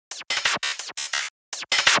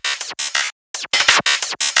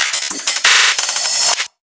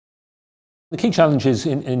The key challenges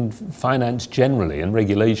in finance generally and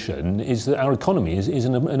regulation is that our economy is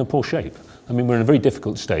in a poor shape. I mean, we're in a very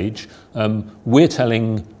difficult stage. We're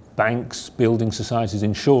telling banks, building societies,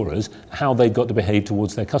 insurers how they've got to behave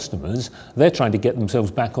towards their customers. They're trying to get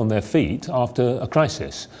themselves back on their feet after a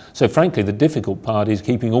crisis. So frankly, the difficult part is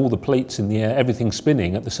keeping all the plates in the air, everything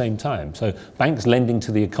spinning at the same time. So banks lending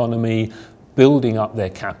to the economy, building up their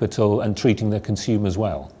capital and treating their consumers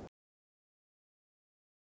well.